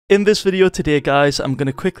In this video today guys, I'm going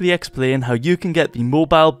to quickly explain how you can get the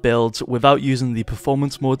mobile builds without using the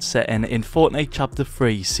performance mode setting in Fortnite Chapter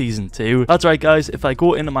 3 Season 2. That's right guys, if I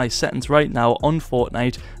go into my settings right now on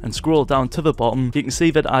Fortnite and scroll down to the bottom, you can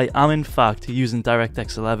see that I am in fact using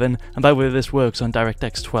DirectX 11, and by the way this works on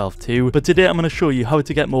DirectX 12 too. But today I'm going to show you how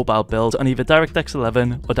to get mobile builds on either DirectX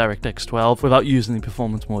 11 or DirectX 12 without using the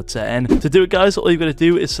performance mode setting. To do it guys, all you've got to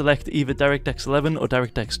do is select either DirectX 11 or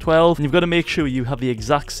DirectX 12, and you've got to make sure you have the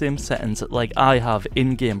exact same settings like I have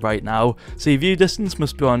in game right now. So your view distance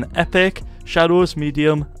must be on epic, shadows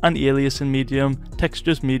medium, and aliasing medium,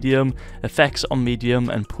 textures medium, effects on medium,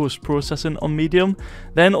 and post-processing on medium.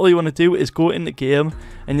 Then all you want to do is go into game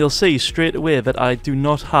and you'll see straight away that I do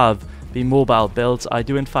not have the mobile builds. I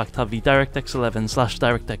do in fact have the DirectX 11 /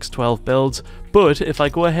 DirectX 12 builds, but if I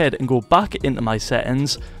go ahead and go back into my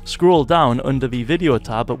settings, scroll down under the video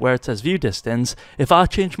tab where it says view distance, if I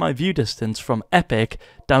change my view distance from epic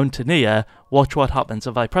down to near, watch what happens.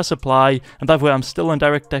 If I press apply, and by the way I'm still on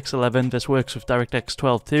DirectX 11, this works with DirectX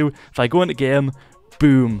 12 too, if I go into game,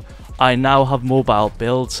 boom, I now have mobile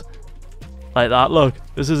builds like that. Look,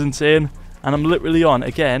 this is insane, and I'm literally on,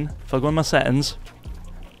 again, if I go in my settings,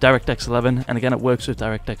 DirectX 11, and again it works with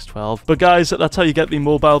DirectX 12. But guys, that's how you get the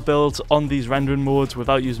mobile builds on these rendering modes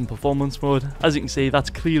without using performance mode. As you can see, that's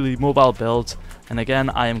clearly mobile builds, and again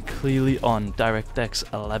I am clearly on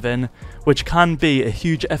DirectX 11, which can be a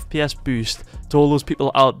huge FPS boost to all those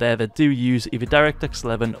people out there that do use either DirectX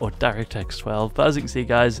 11 or DirectX 12. But as you can see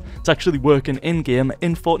guys, it's actually working in game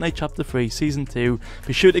in Fortnite Chapter 3 Season 2.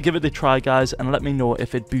 Be sure to give it a try guys and let me know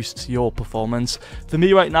if it boosts your performance. For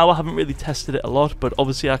me right now I haven't really tested it a lot, but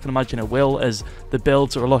obviously I can imagine it will, as the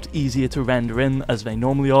builds are a lot easier to render in as they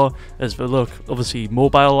normally are, as they look obviously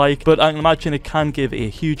mobile like, but I can imagine it can give a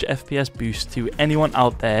huge FPS boost to anyone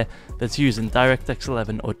out there that's using DirectX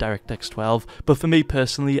 11 or DirectX 12. But for me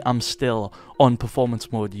personally, I'm still on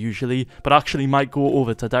performance mode usually, but actually might go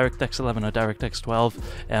over to DirectX 11 or DirectX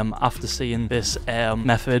 12 after seeing this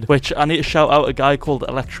method, which I need to shout out a guy called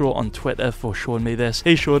Electro on Twitter for showing me this.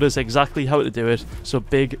 He showed us exactly how to do it, so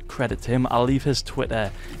big credit to him. I'll leave his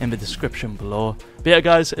Twitter in the description below. But yeah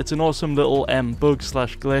guys, it's an awesome little bug /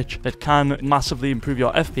 glitch that can massively improve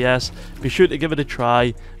your FPS. Be sure to give it a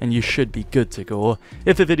try and you should be good to go.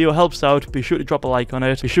 If the video helps out, be sure to drop a like on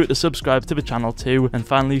it, be sure to subscribe to the channel too, and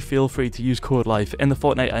finally feel free to use Codelife in the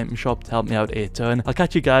Fortnite item shop to help me out a ton. I'll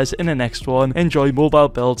catch you guys in the next one. Enjoy mobile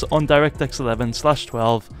builds on DirectX 11 /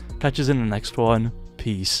 12. Catch us in the next one.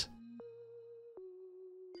 Peace.